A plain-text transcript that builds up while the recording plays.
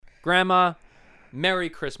Grandma, Merry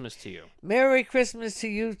Christmas to you. Merry Christmas to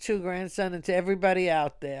you too, grandson, and to everybody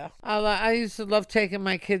out there. I used to love taking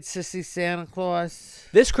my kids to see Santa Claus.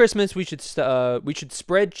 This Christmas, we should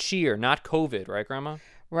spread cheer, not COVID, right, Grandma?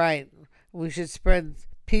 Right. We should spread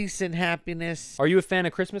peace and happiness. Are you a fan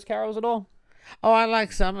of Christmas carols at all? Oh, I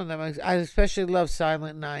like some of them. I especially love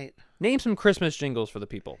Silent Night. Name some Christmas jingles for the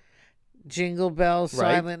people. Jingle Bells,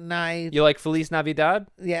 Right. Silent Night. You like Feliz Navidad?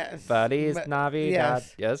 Yes. Feliz Navidad.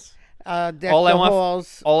 Yes. Deck All the I want.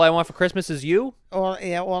 halls. All I want for Christmas is you. All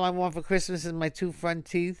I want for Christmas is my 2 front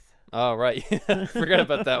teeth. Oh, right. Forget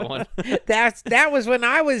about that one. That was when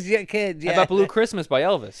I was a kid. Yeah. How about Blue Christmas by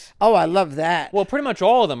Elvis? Oh, I love that. Well, pretty much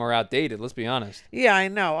all of them are outdated. Let's be honest. Yeah, I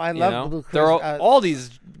know. I You love know? Blue They're Christmas. all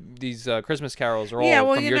these Christmas carols are all Yeah,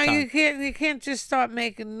 well, from you your know, time. you can't just start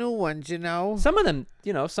making new ones. You know. Some of them,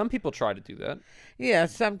 some people try to do that. Yeah,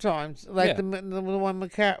 sometimes like Yeah. the one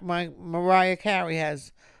my Mariah Carey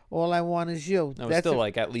has. All I Want Is You. That was still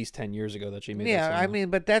like at least 10 years ago that she made that Yeah, song. I mean,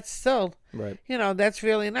 but that's still, Right. that's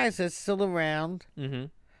really nice. It's still around.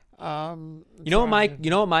 Mm-hmm. You know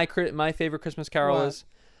what my favorite Christmas carol What? is?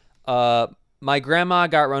 My grandma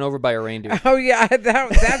got run over by a reindeer. Oh yeah,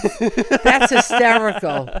 that's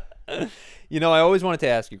hysterical. I always wanted to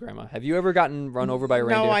ask you, Grandma, have you ever gotten run over by a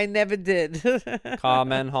reindeer? No, I never did.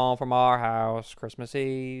 Coming home from our house, Christmas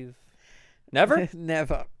Eve. Never?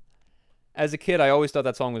 Never. As a kid, I always thought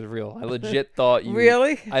that song was real. I legit thought you...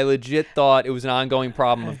 Really? I legit thought it was an ongoing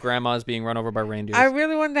problem of grandmas being run over by reindeers. I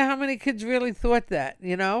really wonder how many kids really thought that.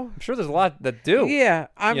 I'm sure there's a lot that do. Yeah,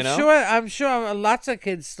 I'm You know? sure. I'm sure lots of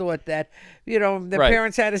kids thought that. Their Right.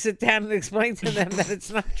 parents had to sit down and explain to them that it's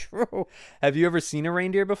not true. Have you ever seen a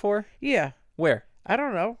reindeer before? Yeah, Where? I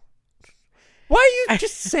don't know. Why are you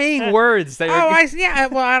just saying words? That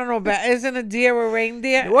Well, I don't know about. Isn't a deer a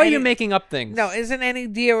reindeer? Why are you making up things? No, isn't any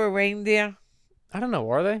deer a reindeer? I don't know.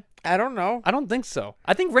 Are they? I don't know. I don't think so.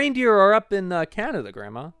 I think reindeer are up in Canada,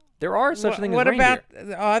 Grandma. There are such a thing What as reindeer.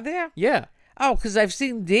 about? Are there? Yeah. Oh, because I've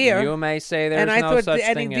seen deer. You may say there's And I no thought such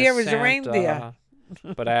any thing deer as was a Santa, reindeer.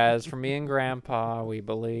 but as for me and Grandpa, we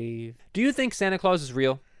believe. Do you think Santa Claus is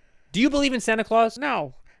real? Do you believe in Santa Claus?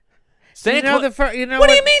 No. Santa you know Claus. what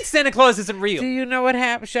Do you mean Santa Claus isn't real? Do you know what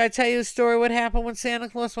happened? Should I tell you a story? What happened with Santa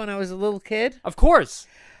Claus when I was a little kid? Of course.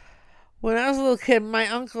 When I was a little kid, my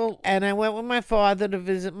uncle and I went with my father to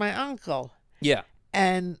visit my uncle, Yeah.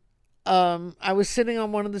 and I was sitting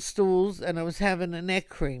on one of the stools and I was having a neck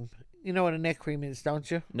cream. You know what a neck cream is,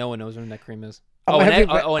 don't you? No one knows what a neck cream is. Oh,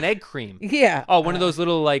 An egg cream. Yeah. Oh, one of those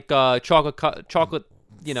little like chocolate,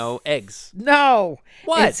 eggs. No.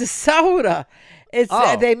 What? It's a soda.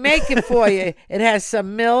 They make it for you. It has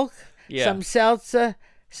some milk, Yeah. some seltzer,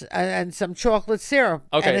 and some chocolate syrup.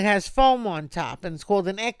 Okay. And it has foam on top, and it's called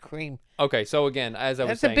an egg cream. Okay, so again, as I was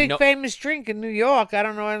That's saying, a big famous drink in New York. I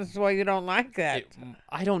don't know that's why you don't like that.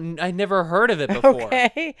 I never heard of it before.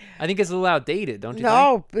 Okay. I think it's a little outdated, don't you think?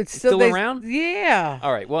 No, it's still around? Yeah.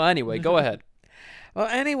 All right. Well, anyway, go ahead. Well,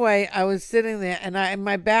 anyway, I was sitting there, and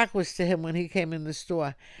my back was to him when he came in the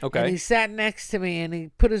store. Okay. And he sat next to me, and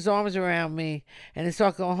he put his arms around me, and he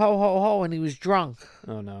started going, ho, ho, ho, and he was drunk.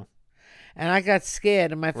 Oh, no. And I got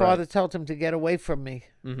scared, and my father told him to get away from me.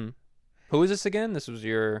 Mm-hmm. Who is this again? This was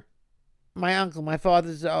your... My uncle, one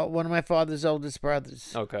of my father's oldest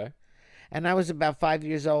brothers. Okay. And I was about 5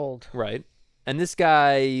 years old. Right. And this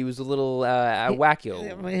guy, he was a little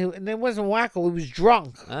wacko. And it wasn't wacko, he was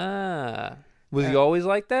drunk. Ah. Was he always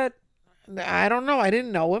like that? I don't know. I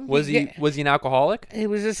didn't know him. Was he an alcoholic? He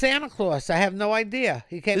was a Santa Claus. I have no idea.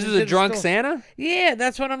 He came. This was into a the drunk store. Santa? Yeah,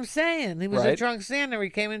 that's what I'm saying. He was a Right. drunk Santa. He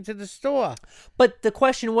came into the store. But the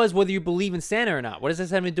question was whether you believe in Santa or not. What does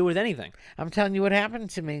this have to do with anything? I'm telling you what happened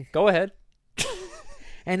to me. Go ahead.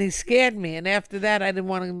 And he scared me. And after that, I didn't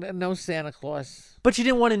want to know Santa Claus. But you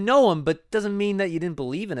didn't want to know him, but doesn't mean that you didn't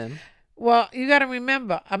believe in him. Well, you got to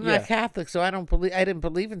remember, I'm Yeah. not Catholic, so I didn't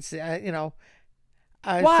believe in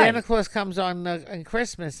Why? Santa Claus comes on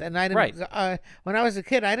Christmas, and I didn't. Right. When I was a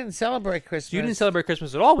kid, I didn't celebrate Christmas. You didn't celebrate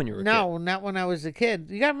Christmas at all when you were a kid. No, not when I was a kid.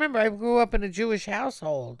 You got to remember, I grew up in a Jewish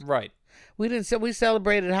household. Right. We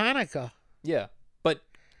celebrated Hanukkah. Yeah.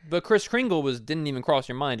 But Kris Kringle didn't even cross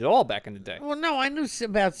your mind at all back in the day. Well, no, I knew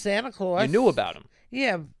about Santa Claus. You knew about him.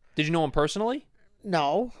 Yeah. Did you know him personally?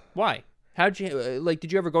 No. Why? How'd you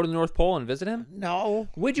did you ever go to the North Pole and visit him? No.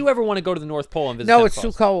 Would you ever want to go to the North Pole and visit No, Santa it's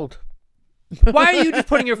Claus? too cold. Why are you just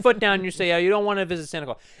putting your foot down and you say, you don't want to visit Santa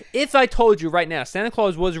Claus? If I told you right now Santa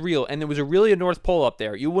Claus was real and there was really a North Pole up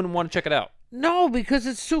there, you wouldn't want to check it out. No, because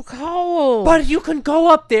it's too cold. But you can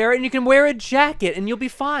go up there and you can wear a jacket and you'll be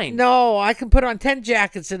fine. No, I can put on 10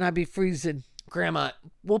 jackets and I'd be freezing. Grandma,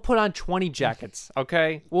 we'll put on 20 jackets,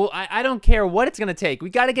 okay? Well, I don't care what it's going to take. We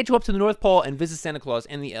got to get you up to the North Pole and visit Santa Claus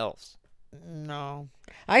and the elves. No.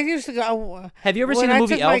 I used to go. Have you ever seen the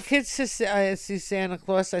movie When I took my kids to see Santa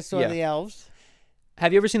Claus, I saw Yeah. the elves.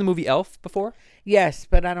 Have you ever seen the movie Elf before? Yes,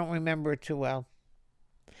 but I don't remember it too well.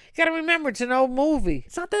 You got to remember, it's an old movie.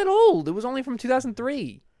 It's not that old. It was only from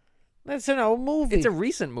 2003. That's an old movie. It's a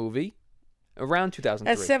recent movie, around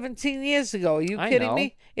 2003. That's 17 years ago. Are you I kidding know.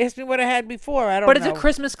 me? You asked me what I had before. I don't But know. it's a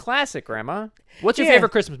Christmas classic, Grandma. What's your Yeah.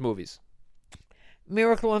 favorite Christmas movies?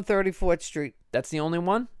 Miracle on 34th Street. That's the only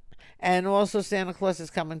one? And also Santa Claus is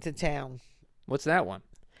coming to town. What's that one?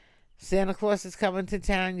 Santa Claus is coming to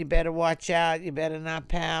town. You better watch out. You better not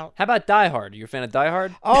pout. How about Die Hard? Are you a fan of Die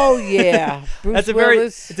Hard? Oh, yeah. Bruce That's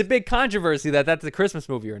Willis. it's a big controversy that that's a Christmas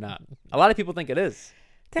movie or not. A lot of people think it is.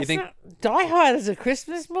 That's think- not... Die Hard is a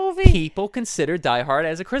Christmas movie? People consider Die Hard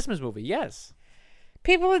as a Christmas movie. Yes.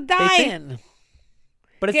 People are dying.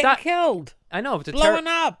 But it's Getting not killed. I know, it's a Blowing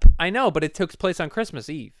up. I know, but it took place on Christmas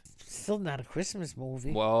Eve. Still not a Christmas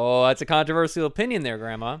movie. Whoa, that's a controversial opinion there,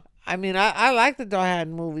 Grandma. I mean, I like the Die Hard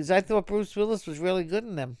movies. I thought Bruce Willis was really good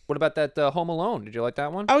in them. What about that Home Alone? Did you like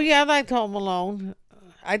that one? Oh, yeah, I liked Home Alone.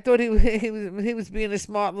 I thought he was being a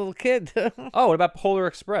smart little kid. Oh, what about Polar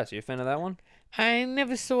Express? You a fan of that one? I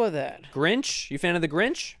never saw that. Grinch? You a fan of the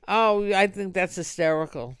Grinch? Oh, I think that's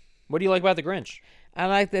hysterical. What do you like about the Grinch? I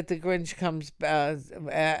like that the Grinch comes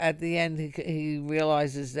at the end. He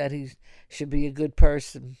realizes that he should be a good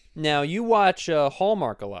person. Now, you watch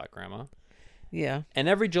Hallmark a lot, Grandma. Yeah, And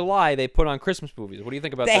every July they put on Christmas movies. What do you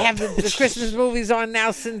think about they that? have the Christmas movies on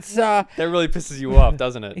now since. That really pisses you off,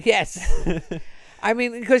 doesn't it? Yes, I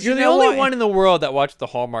mean because You're you the know only why- one in the world that watched the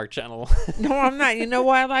Hallmark Channel. No, I'm not. You know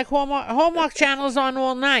why I like Hallmark? Hallmark Channel's on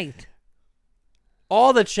all night.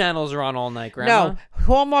 All the channels are on all night, Grandma. No,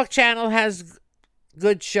 Hallmark Channel has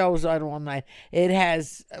good shows on all night. It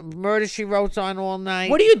has Murder She Wrote's on all night.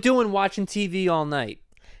 What are you doing watching TV all night?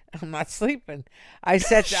 I'm not sleeping. I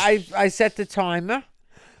set I set the timer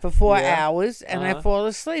for 4 Yeah. hours, and I Uh-huh. fall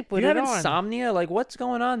asleep with You it have on. insomnia? Like, what's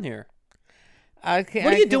going on here? I can't,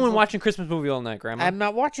 What are I you can- doing watching Christmas movie all night, Grandma? I'm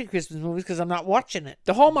not watching Christmas movies because I'm not watching it.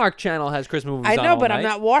 The Hallmark Channel has Christmas movies I on know, all but night. I'm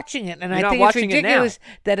not watching it, and You're I not think it's watching it now. ridiculous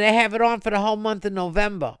that they have it on for the whole month of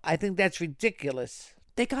November. I think that's ridiculous.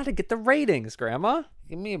 They got to get the ratings, Grandma.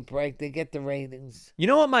 Give me a break. They get the ratings. You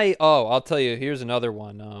know what my... Oh, I'll tell you. Here's another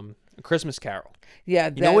one. A Christmas Carol. Yeah,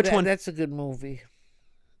 know which one- That's a good movie.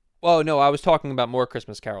 Oh, no, I was talking about more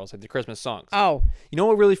Christmas carols, like the Christmas songs. Oh, You know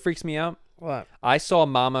what really freaks me out? what? I saw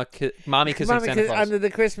Mommy Kissing Mommy Santa Kiss Claus. under the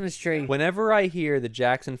Christmas tree. Whenever I hear the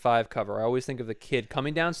Jackson 5 cover, I always think of the kid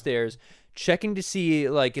coming downstairs, checking to see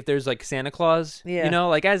like if there's like Santa Claus. Yeah. You know,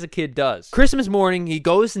 like as a kid does. Christmas morning, he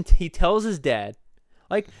goes and he tells his dad,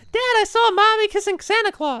 like, "Dad, I saw Mommy kissing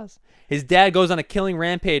Santa Claus." His dad goes on a killing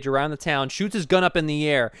rampage around the town, shoots his gun up in the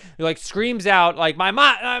air, he like screams out like, my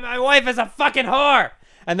wife is a fucking whore."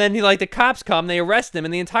 And then the cops come, they arrest him,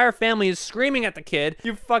 and the entire family is screaming at the kid,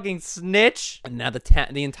 "You fucking snitch!" And now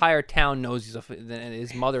the entire town knows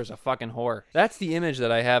his mother's a fucking whore. That's the image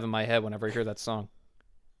that I have in my head whenever I hear that song.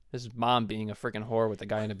 His mom being a freaking whore with a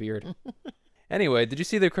guy in a beard. Anyway, did you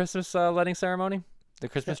see the Christmas lighting ceremony? The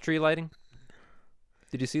Christmas tree lighting?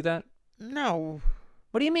 Did you see that? No,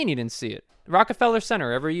 What do you mean you didn't see it? Rockefeller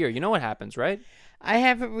Center every year. You know what happens, right? I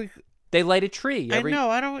haven't. They light a tree every I know.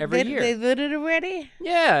 I don't. every they, year. They lit it already.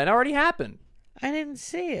 Yeah, it already happened. I didn't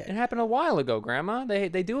see It it. happened a while ago, Grandma. They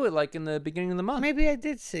do it like in the beginning of the month. Maybe I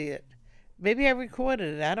did see it. Maybe I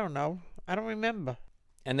recorded it. I don't know. I don't remember.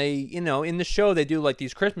 And they, in the show, they do like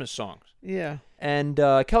these Christmas songs. Yeah. And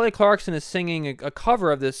Kelly Clarkson is singing a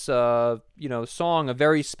cover of this, song, "A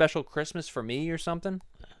Very Special Christmas for Me" or something.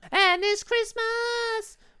 And this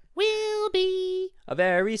Christmas will be a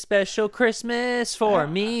very special Christmas for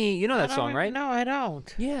me. You know that song, right? No, I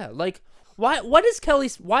don't. Yeah, like why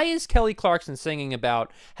is Kelly Clarkson singing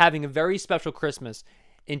about having a very special Christmas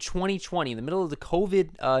in 2020 in the middle of the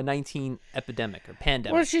COVID-19 epidemic or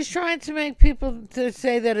pandemic? Well, she's trying to make people to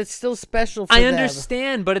say that it's still special for I them.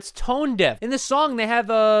 understand, but it's tone deaf. In the song they have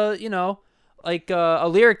a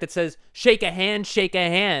lyric that says shake a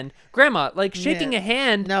hand, Grandma, like shaking Yeah. a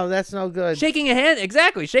hand. No, that's no good. Shaking a hand,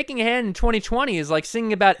 exactly. Shaking a hand in 2020 is like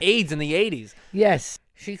singing about AIDS in the 80s. Yes.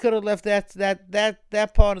 She could have left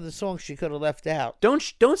that part of the song. She could have left out. Don't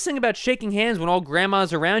sing about shaking hands when all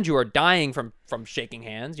grandmas around you are dying from shaking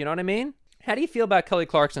hands. You know what I mean? How do you feel about Kelly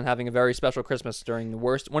Clarkson having a very special Christmas during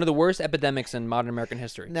one of the worst epidemics in modern American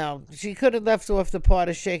history? No, she could have left off the part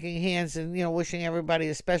of shaking hands and wishing everybody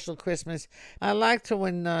a special Christmas. I liked her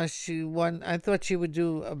when she won. I thought she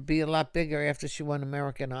would be a lot bigger after she won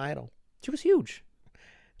American Idol. She was huge.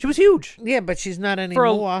 She was huge. Yeah, but she's not For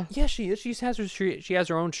anymore. yeah, she is. She has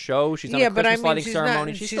her own show. She's done Yeah, a but I Christmas mean, lighting she's ceremony. not.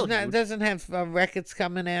 She's She's still not. huge. Doesn't have records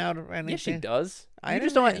coming out or anything. Yeah, she does. I You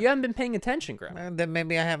just don't don't. know. You haven't been paying attention, Grandma. Then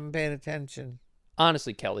maybe I haven't paid attention.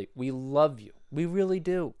 Honestly, Kelly, we love you. We really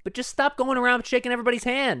do. But just stop going around shaking everybody's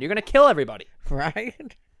hand. You're gonna kill everybody.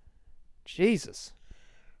 Right? Jesus.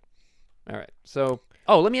 All right. So,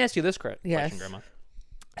 let me ask you this question, Yes. Grandma.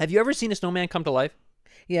 Have you ever seen a snowman come to life?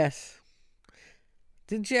 Yes.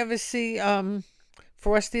 Did you ever see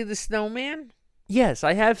Frosty the Snowman? Yes,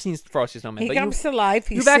 I have seen Frosty the Snowman. He but comes to life.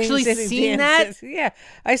 He you've sings actually and he seen dances. Yeah,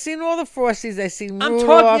 I seen all the Frosties. I seen I'm Rudolph.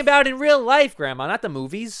 talking about in real life, Grandma, not the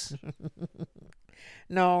movies.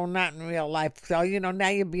 No, not in real life. So now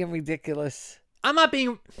you're being ridiculous. I'm not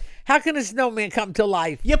being. How can a snowman come to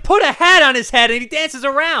life? You put a hat on his head and he dances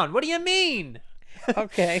around. What do you mean?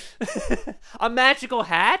 Okay. A magical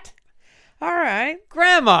hat? All right.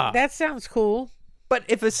 Grandma. That sounds cool. But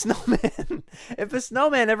if a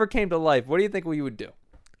snowman ever came to life, what do you think we would do?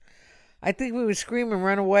 I think we would scream and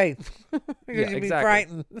run away. Because Yeah, you'd be exactly.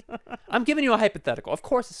 frightened. I'm giving you a hypothetical. Of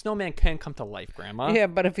course, a snowman can come to life, Grandma. Yeah,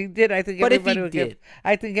 but if he did, I think But if everybody he would did. get.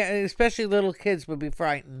 I think especially little kids would be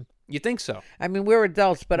frightened. You think so? I mean, we're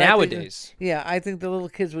adults, but Nowadays. I think the little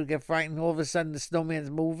kids would get frightened. All of a sudden, the snowman's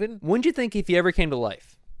moving. Wouldn't you think if he ever came to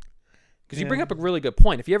life? Because you bring up a really good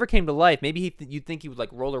point. If he ever came to life, maybe you'd think he would like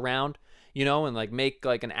roll around, and like make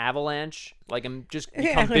like an avalanche, like and just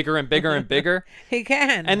become bigger and bigger and bigger. He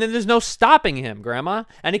can. And then there's no stopping him, Grandma.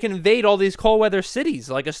 And he can invade all these cold weather cities,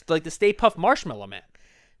 like the Stay Puft Marshmallow Man.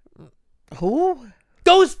 Who?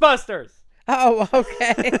 Ghostbusters. Oh,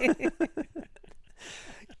 okay.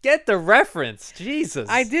 Get the reference, Jesus.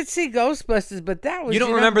 I did see Ghostbusters, but that was You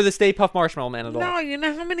don't remember the Stay Puft Marshmallow Man at all? No, you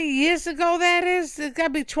know how many years ago that is? It's got to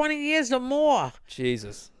be 20 years or more.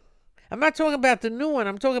 Jesus. I'm not talking about the new one.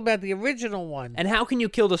 I'm talking about the original one. And how can you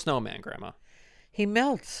kill the snowman, Grandma? He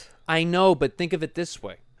melts. I know, but think of it this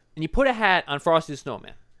way. And you put a hat on Frosty the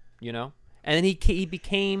Snowman, and then he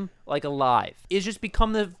became like alive. He's just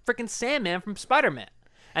become the freaking Sandman from Spider-Man.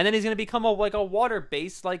 And then he's going to become like a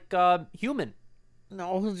water-based like human.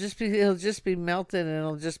 No, he'll just be melted,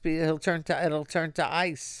 and it'll turn to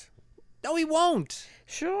ice. No, he won't.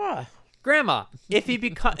 Sure. Grandma,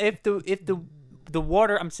 if the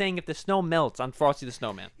water, I'm saying if the snow melts on Frosty the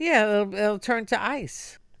Snowman. Yeah, it'll turn to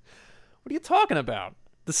ice. What are you talking about?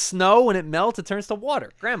 The snow, when it melts, it turns to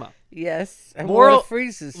water. Grandma. Yes. And Moral water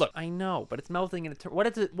freezes. Look, I know, but it's melting and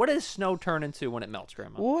what does snow turn into when it melts,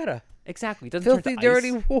 Grandma? Water. Exactly. It doesn't Filthy, turn to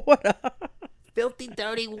dirty ice. water. Filthy,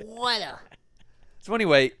 dirty water. So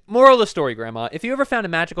anyway, moral of the story, Grandma. If you ever found a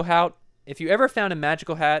magical hat,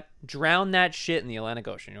 drown that shit in the Atlantic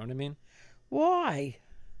Ocean. You know what I mean? Why?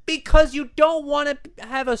 Because you don't want to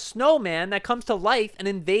have a snowman that comes to life and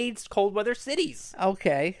invades cold weather cities.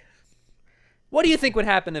 Okay. What do you think would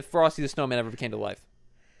happen if Frosty the Snowman ever came to life?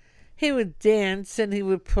 He would dance and he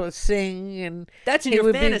would sing and That's in he your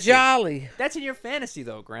would fantasy. be jolly. That's in your fantasy,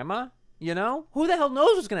 though, Grandma. Who the hell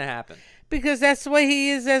knows what's going to happen? Because that's the way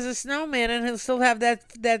he is as a snowman, and he'll still have that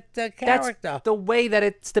character. That's the way that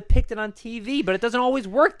it's depicted on TV, but it doesn't always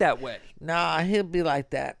work that way. Nah, he'll be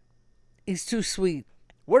like that. He's too sweet.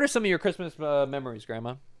 What are some of your Christmas memories,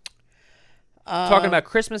 Grandma? Talking about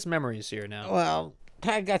Christmas memories here now. Well,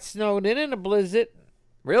 I got snowed in a blizzard.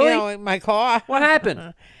 Really? In my car. What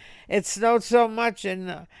happened? It snowed so much,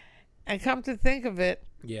 and come to think of it,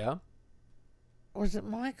 Yeah. was it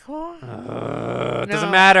my car? It No.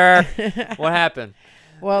 doesn't matter. What happened?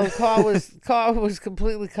 Well, the car was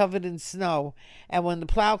completely covered in snow, and when the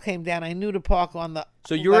plow came down, I knew to park on the.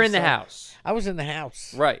 So you were left in the side. house. I was in the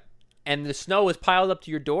house. Right. And the snow was piled up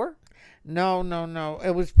to your door? No.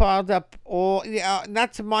 It was piled up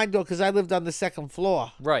not to my door because I lived on the second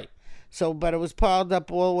floor. Right. So, but it was piled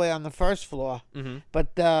up all the way on the first floor. Mm-hmm.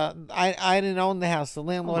 But I didn't own the house. The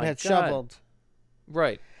landlord my had God. shoveled.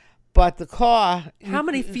 Right. But the car. How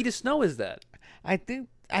many feet of snow is that? I think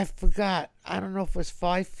I forgot. I don't know if it was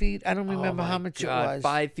 5 feet. I don't remember Oh, how my much God. it was.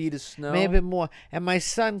 5 feet of snow? Maybe more. And my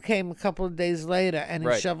son came a couple of days later, and he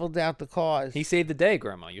Right. shoveled out the cars. He saved the day,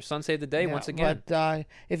 Grandma. Your son saved the day Yeah, once again. But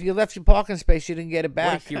if you left your parking space, you didn't get it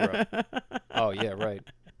back. What a hero. Oh, yeah, right.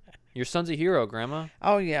 Your son's a hero, Grandma.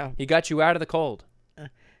 Oh, yeah. He got you out of the cold.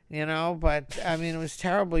 But, I mean, it was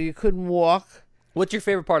terrible. You couldn't walk. What's your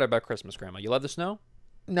favorite part about Christmas, Grandma? You love the snow?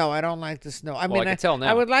 No, I don't like the snow. I Well, mean, I can tell now.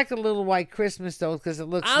 I would like a little white Christmas, though, because it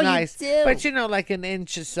looks Oh, you nice. do? But, like an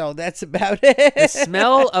inch or so. That's about it. The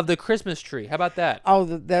smell of the Christmas tree. How about that? Oh,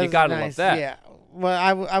 that You was gotta nice. love that. Yeah.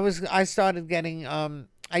 Well, I started getting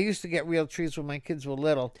I used to get real trees when my kids were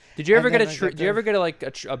little. Did you ever And get a then I tree? got Did you ever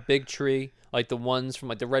get a big tree, like the ones from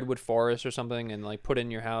like the redwood forest or something, and like put it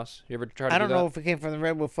in your house? You ever try to I do don't that? know if it came from the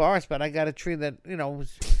redwood forest, but I got a tree that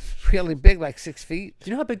was really big, like 6 feet. Do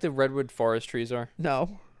you know how big the redwood forest trees are?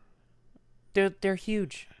 No. They're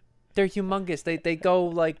huge. They're humongous. They go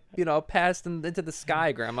like past and into the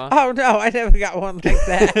sky, Grandma. Oh no, I never got one like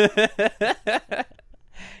that.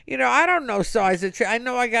 I don't know size of tree. I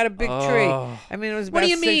know I got a big tree. I mean, it was about What do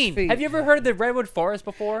you 6 mean? feet. Have you ever heard of the redwood forest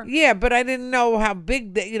before? Yeah, but I didn't know how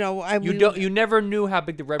big that. You never knew how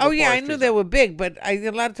big the redwood. Oh yeah, forest I knew trees they are. were big, but a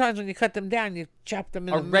lot of times when you cut them down, you chop them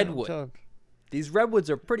in A the middle. redwood. So, These redwoods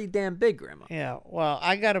are pretty damn big, Grandma. yeah. Well,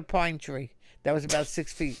 I got a pine tree that was about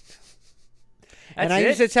 6 feet. That's And I it?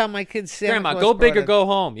 used to tell my kids, Santa Grandma, Claus go big brought or it. go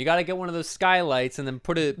home. You got to get one of those skylights and then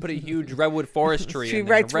put a huge redwood forest tree See in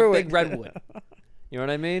there. right A through big it. redwood. You know what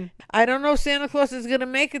I mean? I don't know if Santa Claus is going to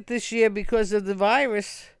make it this year because of the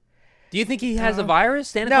virus. Do you think he has a virus?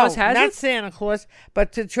 Santa No, Claus has not it? Santa Claus,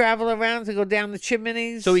 but to travel around, to go down the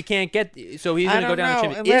chimneys. So he can't get. So he's I going to go don't down the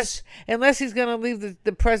know, chimney. unless he's going to leave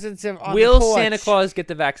the presents on Will the porch. Santa Claus get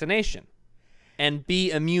the vaccination and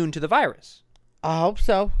be immune to the virus? I hope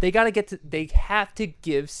so. They got to get to. They have to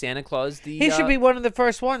give Santa Claus the. He should be one of the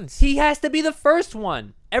first ones. He has to be the first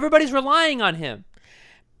one. Everybody's relying on him.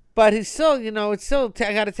 But he's still, it's still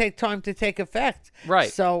got to take time to take effect.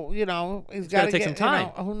 Right. So, he's got gotta to take some time.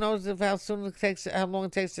 Who knows how long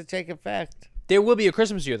it takes to take effect. There will be a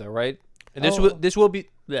Christmas year, though, right? And Oh. this will be.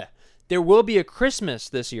 Bleh. There will be a Christmas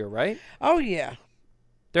this year, right? Oh yeah.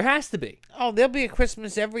 There has to be. Oh, there'll be a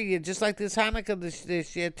Christmas every year, just like this Hanukkah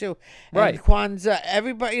this year too. Right. And Kwanzaa,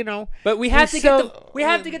 everybody, But we have to still-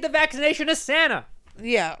 get the vaccination to Santa.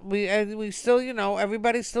 Yeah, we still,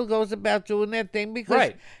 everybody still goes about doing their thing because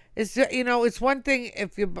Right. it's one thing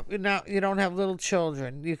if you don't have little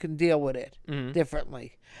children, you can deal with it Mm-hmm.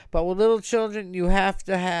 differently. But with little children, you have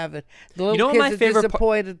to have it. The little know what kids my are favorite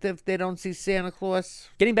disappointed if they don't see Santa Claus.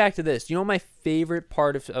 Getting back to this, you know what my favorite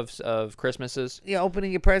part of Christmas is? Yeah,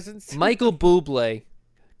 opening your presents. Michael Bublé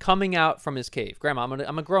coming out from his cave. Grandma,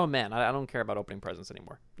 I'm a grown man. I don't care about opening presents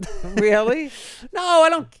anymore. Really? No, I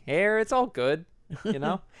don't care. It's all good.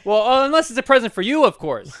 Well, unless it's a present for you, of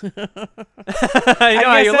course. I know I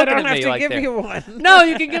how guess you're I looking don't at have me to like give that. you one. No,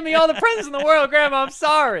 you can give me all the presents in the world, Grandma. I'm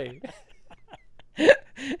sorry.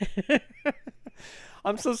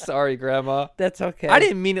 I'm so sorry, Grandma. That's okay. I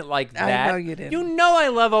didn't mean it like I that. know you didn't. You know I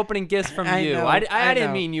love opening gifts from I you. know, I I didn't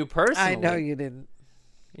know. mean you personally. I know you didn't.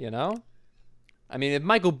 I mean, if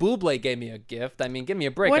Michael Bublé gave me a gift, give me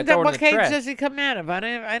a break. What I'd throw it in the cage trash. does he come out of? I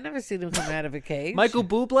never seen him come out of a cage. Michael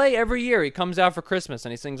Bublé, every year he comes out for Christmas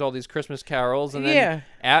and he sings all these Christmas carols, and then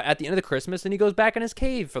Yeah. at the end of the Christmas, then he goes back in his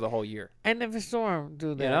cave for the whole year. I never saw him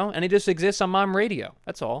do that. And he just exists on mom radio.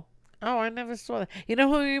 That's all. Oh, I never saw that. You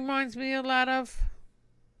know who he reminds me a lot of?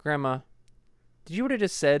 Grandma, did you what I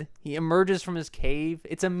just said? He emerges from his cave.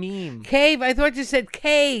 It's a meme. Cave. I thought you said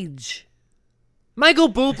cage.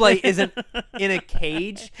 Michael Bublé isn't in a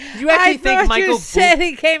cage. Did you actually I think thought Michael you said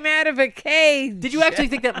he came out of a cage. Did you actually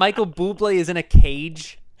think that Michael Bublé is in a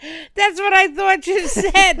cage? That's what I thought you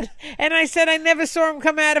said. And I said I never saw him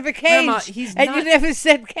come out of a cage. Grandma, he's and you not- never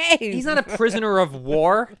said cage. He's not a prisoner of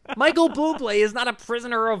war. Michael Bublé is not a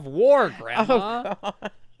prisoner of war, Grandma.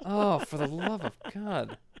 Oh, for the love of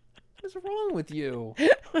God. What is wrong with you?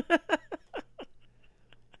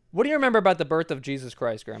 What do you remember about the birth of Jesus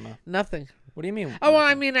Christ, Grandma? Nothing. What do you mean? Oh, well,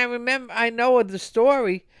 I mean, I know of the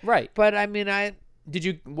story, Right. but I mean,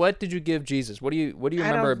 What did you give Jesus? What do you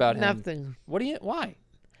remember about him? Nothing. Why?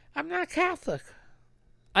 I'm not Catholic.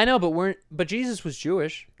 I know, but Jesus was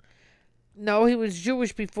Jewish. No, he was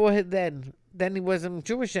Jewish before then. Then he wasn't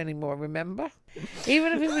Jewish anymore, remember?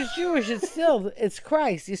 Even if he was Jewish, it's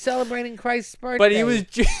Christ. You're celebrating Christ's birthday. But he was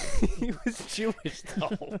he was Jewish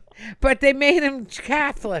though. But they made him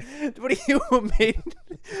Catholic. What do you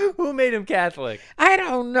who made him Catholic? I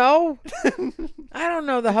don't know. I don't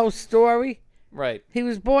know the whole story. Right. He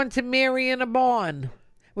was born to Mary in a barn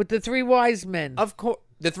with the 3 wise men. Of course,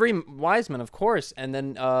 the 3 wise men, of course, and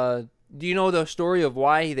then do you know the story of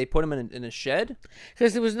why they put him in a shed?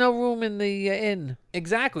 Because there was no room in the inn.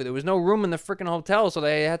 Exactly. There was no room in the freaking hotel, so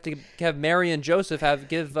they had to have Mary and Joseph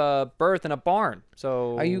give birth in a barn.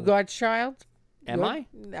 So Are you God's child? Am I?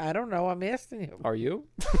 I don't know. I'm asking you. Are you?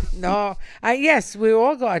 No. Yes, we're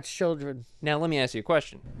all God's children. Now let me ask you a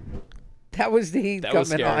question. That was the heat That coming was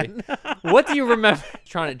scary. on. What do you remember?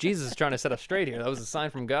 Jesus is trying to set us straight here. That was a sign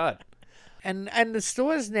from God. And the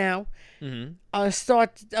stores now Mm-hmm.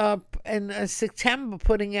 start in September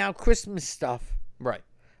putting out Christmas stuff, Right.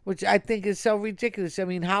 which I think is so ridiculous. I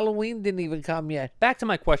mean, Halloween didn't even come yet. Back to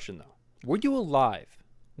my question though. Were you alive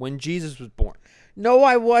when Jesus was born. No,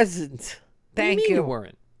 I wasn't. What do Thank you mean you. you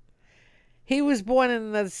weren't? He was born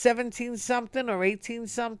in the 17-something or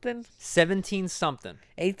 18-something. 17-something.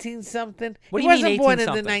 18-something. What do He you mean wasn't born in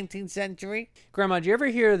the 18-something? 19th century. Grandma, did you ever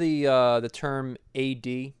hear the term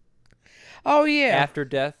AD, Oh, yeah. after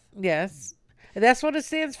death? Yes. That's what it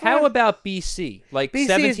stands for? How about BC? Like BC is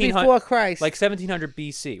 1700 before Christ. Like 1700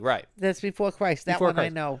 BC, right? That's before Christ. That Before one Christ.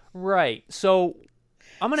 I know. Right. So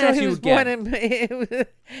I'm going to So ask he you was again. born in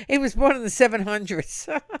he was born in the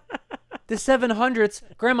 700s. The 700s,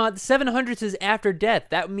 Grandma, the 700s is after death.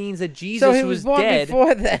 That means that Jesus So he was born dead.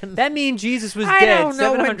 before then. That means Jesus was I dead. don't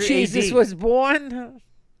know when 700 Jesus AD. was born.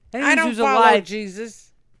 That I means he don't was follow alive.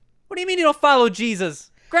 Jesus. What do you mean you don't follow Jesus?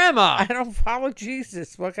 Grandma, I don't follow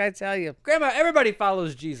Jesus. What can I tell you? Grandma, everybody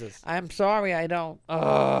follows Jesus. I'm sorry, I don't.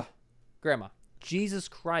 Grandma, Jesus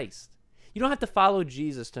Christ. You don't have to follow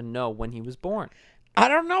Jesus to know when he was born. I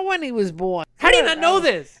don't know when he was born. How do you not know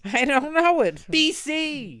this? I don't know it.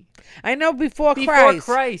 BC. I know before Before Christ.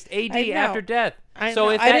 Christ. AD I know. after death. I So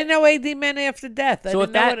know. if I that- didn't know AD meant after death. I So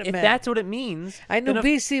didn't know what it if meant. that's what it means, I knew then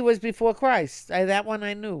BC was before Christ. That one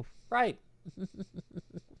I knew. right.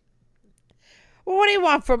 Well, what do you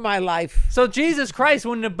want from my life? So Jesus Christ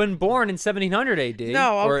wouldn't have been born in 1700 AD.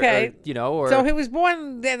 No, or- okay. or So he was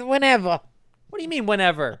born then whenever. what do you mean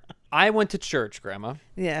whenever? I went to church, Grandma.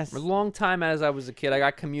 Yes. For a long time as I was a kid. I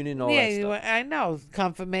got communion and all Yeah, that stuff. I know.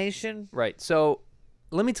 Confirmation. Right. So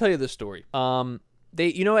let me tell you the story.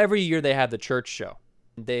 Every year they have the church show.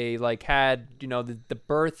 They had, the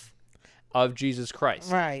birth of Jesus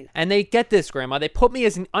Christ. Right. And they get this, Grandma. They put me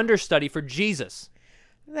as an understudy for Jesus.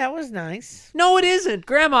 That was nice. No, it isn't,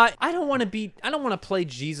 Grandma. I don't want to play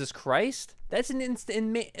Jesus Christ. That's an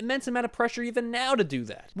immense amount of pressure even now to do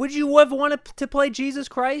that. Would you ever want to play Jesus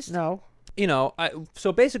Christ? No.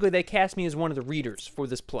 So basically they cast me as one of the readers for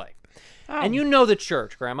this play. Oh, And you know the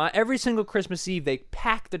church, Grandma. Every single Christmas Eve, they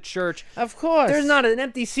pack the church. of course. There's not an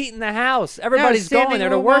empty seat in the house. No, Everybody's standing going there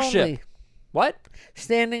to room worship. only. What?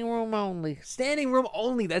 Standing room only. Standing room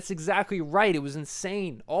only. That's exactly right. It was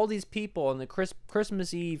insane. All these people on the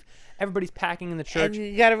Christmas Eve, everybody's packing in the church. And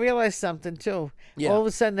you got to realize something too. Yeah. All of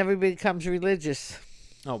a sudden, everybody becomes religious.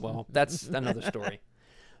 Oh, well, that's another story.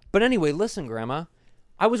 But anyway, listen, Grandma.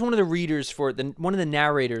 I was one of the readers one of the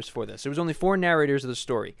narrators for this. There was only 4 narrators of the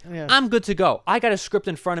story. Yeah. I'm good to go. I got a script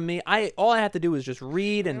in front of me. All I have to do is just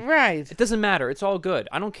read, and Right. it doesn't matter. It's all good.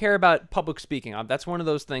 I don't care about public speaking. That's one of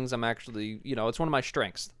those things I'm actually, it's one of my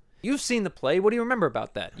strengths. You've seen the play. What do you remember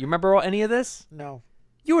about that? You remember any of this? No.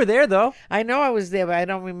 You were there, though. I know I was there, but I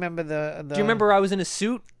don't remember the. Do you remember I was in a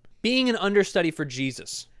suit? Being an understudy for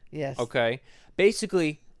Jesus, Yes. okay?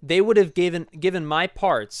 Basically, they would have given my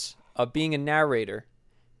parts of being a narrator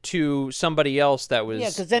to somebody else that was... Yeah,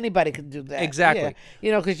 because anybody can do that. Exactly.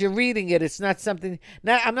 Yeah. Because you're reading it. It's not something.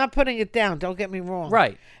 I'm not putting it down. Don't get me wrong.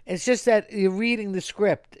 Right. It's just that you're reading the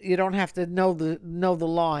script. You don't have to know the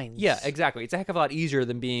lines. Yeah, exactly. It's a heck of a lot easier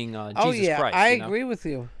than being Jesus Oh yeah, Christ. I you know? agree with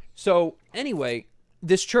you. So anyway,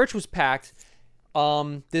 this church was packed.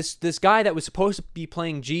 This guy that was supposed to be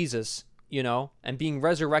playing Jesus, and being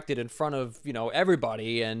resurrected in front of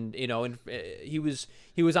everybody, and he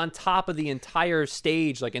was on top of the entire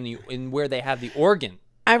stage, like in where they have the organ.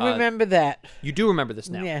 I remember that. You do remember this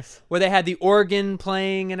now? Yes. Where they had the organ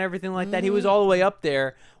playing and everything like that. He was all the way up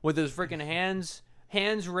there with his freaking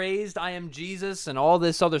hands raised. I am Jesus, and all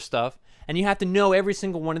this other stuff. And you have to know every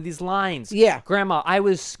single one of these lines. Yeah. Grandma, I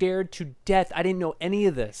was scared to death. I didn't know any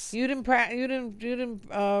of this. You didn't. You didn't.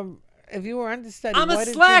 If you were understudy, I'm why a didn't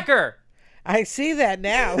you- slacker. I see that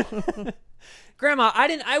now. Grandma,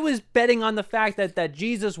 I was betting on the fact that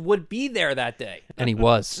Jesus would be there that day. And he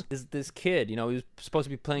was. This kid, he was supposed to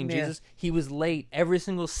be playing Yeah. Jesus. He was late. Every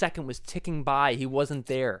single second was ticking by. He wasn't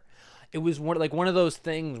there. It was one of those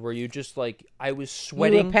things where you just I was You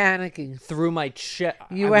sweating were panicking. through my chest.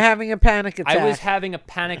 You were having a panic attack. I was having a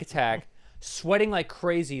panic attack, sweating like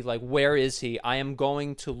crazy. Like, where is he? I am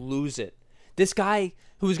going to lose it. This guy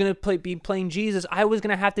who was going to be playing Jesus, I was going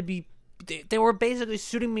to have to be. They were basically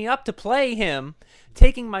suiting me up to play him,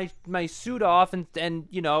 taking my suit off and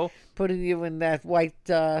putting you in that white.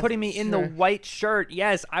 putting me in the shirt. white shirt.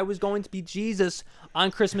 Yes, I was going to be Jesus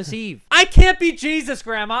on Christmas Eve. I can't be Jesus,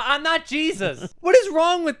 Grandma. I'm not Jesus. What is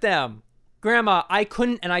wrong with them? Grandma, I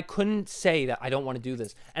couldn't say that I don't want to do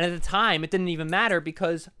this. And at the time, it didn't even matter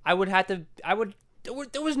because there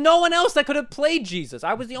was no one else that could have played Jesus.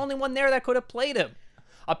 I was the only one there that could have played him,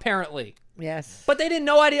 apparently. Yes. But they didn't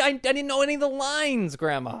know I didn't know any of the lines,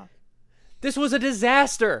 Grandma. This was a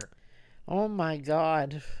disaster. Oh my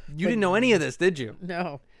God. You didn't know any of this, did you?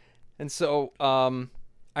 No. And so,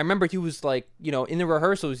 I remember he was in the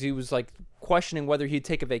rehearsals, he was questioning whether he'd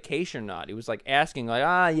take a vacation or not. He was like asking, like,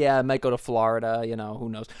 yeah, I might go to Florida. You know, who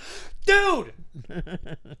knows? Dude, I'm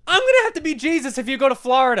gonna have to be Jesus if you go to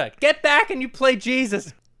Florida. Get back and you play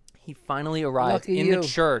Jesus. He finally arrived Lucky in you. the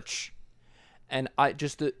church, and an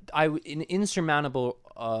insurmountable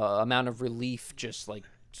amount of relief just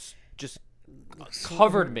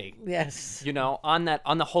covered me. Yes. You know, on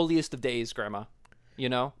the holiest of days, Grandma. You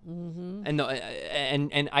know, and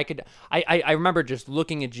I remember just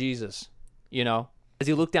looking at Jesus, you know, as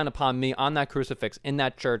he looked down upon me on that crucifix in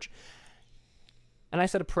that church, and I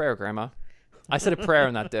said a prayer, Grandma. I said a prayer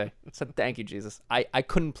on that day. I said, "Thank you, Jesus. I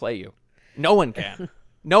couldn't play you. No one can.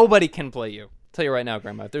 Nobody can play you. I'll tell you right now,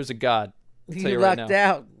 Grandma. If there's a God, I'll tell You you right lucked now.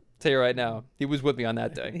 out. Tell you right now, he was with me on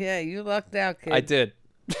that day. Yeah, you lucked out, kid. I did.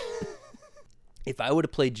 If I would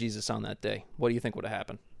have played Jesus on that day, what do you think would have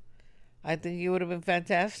happened? I think you would have been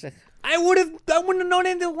fantastic. I wouldn't have known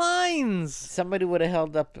any of the lines. Somebody would have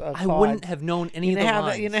held up a I card. wouldn't have known any of the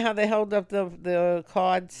lines. You know how they held up the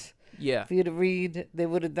cards Yeah. for you to read? They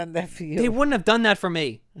would have done that for you. They wouldn't have done that for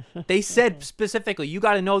me. They said specifically, you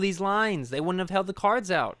got to know these lines. They wouldn't have held the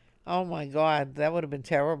cards out. Oh, my God. That would have been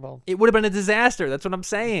terrible. It would have been a disaster. That's what I'm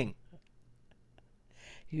saying.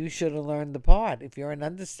 You should have learned the part. If you're an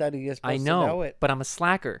understudy, you're supposed I to know, know it. but I'm a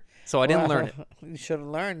slacker, so I didn't learn it. You should have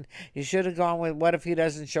learned. You should have gone with, what if he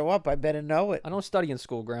doesn't show up? I better know it. I don't study in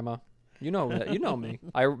school, Grandma. You know that. You know me.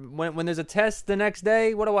 When there's a test the next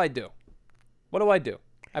day, what do I do? What do I do?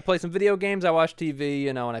 I play some video games, I watch TV,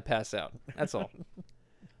 you know, and I pass out. That's all.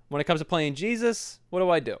 When it comes to playing Jesus,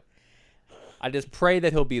 what do? I just pray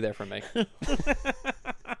that he'll be there for me.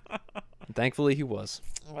 Thankfully, he was.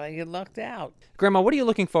 Well, you lucked out. Grandma, what are you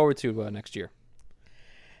looking forward to next year?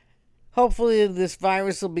 Hopefully this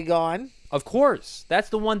virus will be gone. Of course, that's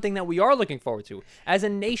the one thing that we are looking forward to as a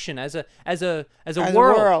nation, as a As a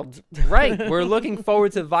world. world. Right, we're looking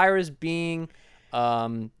forward to the virus being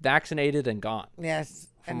vaccinated and gone. Yes.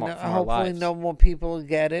 From And our- from our hopefully lives. no more people will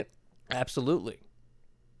get it. Absolutely.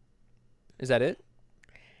 Is that it,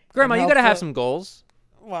 Grandma? And You gotta have hopefully- some goals.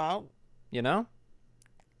 Well, You know,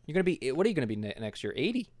 you're gonna be. What are you gonna be next year?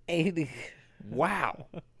 80. 80. Wow,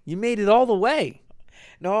 you made it all the way,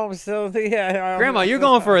 No, I'm still yeah. Grandma. You're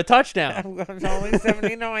going for a touchdown. I'm only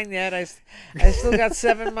 79 yet. I still got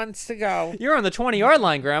 7 months to go. You're on the 20-yard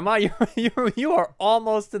line, Grandma. You are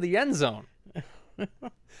almost to the end zone.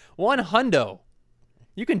 100.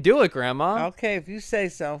 You can do it, Grandma. Okay, if you say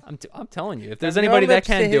so. I'm telling you, if there's From your anybody that lips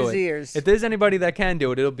to can do his it, ears. if there's anybody that can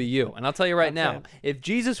do it, it'll be you. And I'll tell you right now, Okay. if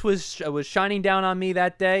Jesus was shining down on me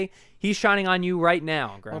that day, he's shining on you right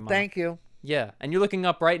now, Grandma. Well, thank you. Yeah, and you're looking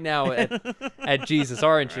up right now at Jesus,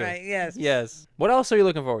 aren't you? Right, yes. Yes. What else are you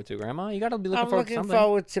looking forward to, Grandma? You got to be looking I'm forward to looking something.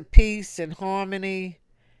 forward to peace and harmony,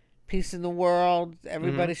 peace in the world. Mm-hmm.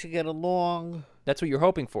 Everybody should get along. That's what you're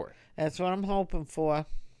hoping for. That's what I'm hoping for.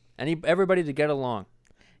 Everybody to get along.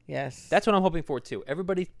 Yes. That's what I'm hoping for too.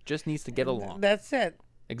 Everybody just needs to get along. That's it.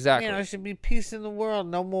 Exactly. You know, it should be peace in the world.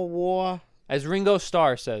 No more war. As Ringo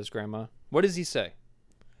Starr says, Grandma. What does he say?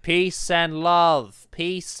 Peace and love.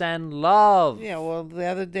 Peace and love. Yeah, well, the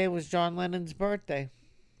other day was John Lennon's birthday.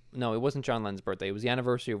 No, it wasn't John Lennon's birthday. It was the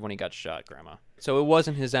anniversary of when he got shot, Grandma. So it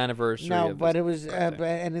wasn't his anniversary. No, of but his it was,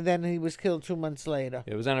 birthday. and then he was killed 2 months later.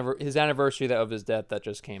 It was his anniversary of his death that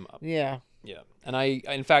just came up. Yeah. Yeah, and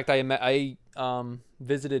in fact, I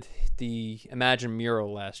visited the Imagine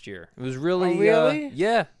mural last year. It was really, Oh, really?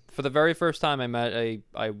 Yeah. For the very first time, I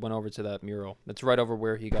went over to that mural. It's right over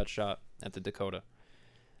where he got shot at the Dakota.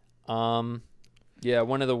 Yeah,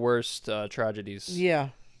 one of the worst tragedies. Yeah.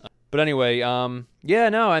 But anyway, yeah,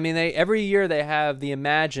 no, I mean, every year they have the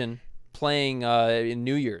Imagine playing in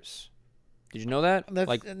New Year's. Did you know that? No,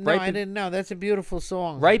 I didn't know. That's a beautiful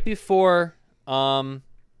song. Right before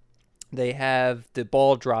they have the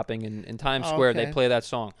ball dropping in Times Square, they Okay. play that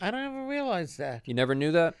song. I don't ever realize that. You never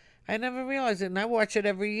knew that? I never realized it, and I watch it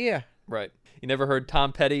every year. Right. You never heard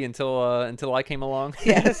Tom Petty until I came along?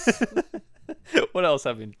 Yes. What else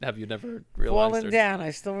have you never realized? Falling Down.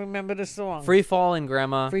 I still remember the song. Free Falling,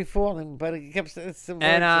 Grandma. Free Falling, but it kept. It's the words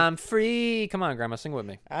And that- I'm free. Come on, Grandma, sing with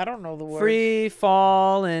me. I don't know the words. Free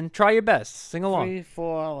falling. Try your best. Sing along. Free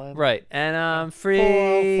falling. Right. And I'm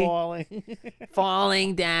free Falling.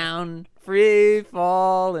 falling down. Free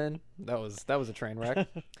falling. That was a train wreck.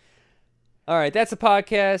 All right, that's the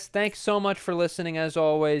podcast. Thanks so much for listening. As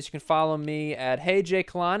always, you can follow me at Hey Jay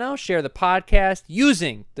Colano. Share the podcast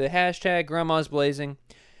using the hashtag Grandma's Blazing.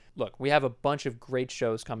 Look, we have a bunch of great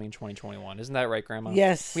shows coming in 2021. Isn't that right, Grandma?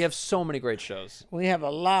 Yes. We have so many great shows. We have a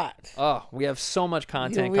lot. Oh, we have so much You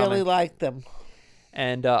content really coming. like them.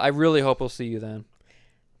 And I really hope we'll see you then.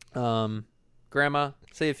 Grandma,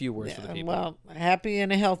 say a few words for the Yeah, people. well, happy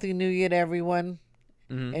and a healthy New Year to everyone.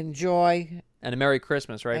 Enjoy. And a Merry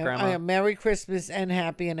Christmas, right, Grandma? Merry Christmas and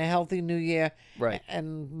happy and a healthy New Year. Right.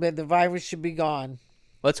 And where the virus should be gone.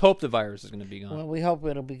 Let's hope the virus is going to be gone. Well, we hope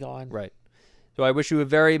it'll be gone. Right. So I wish you a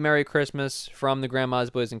very Merry Christmas from the Grandma's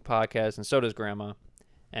Blazing Podcast, and so does Grandma.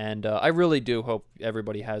 And I really do hope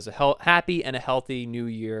everybody has a happy and a healthy New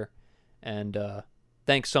Year. And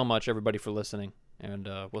thanks so much, everybody, for listening. And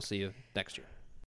we'll see you next year.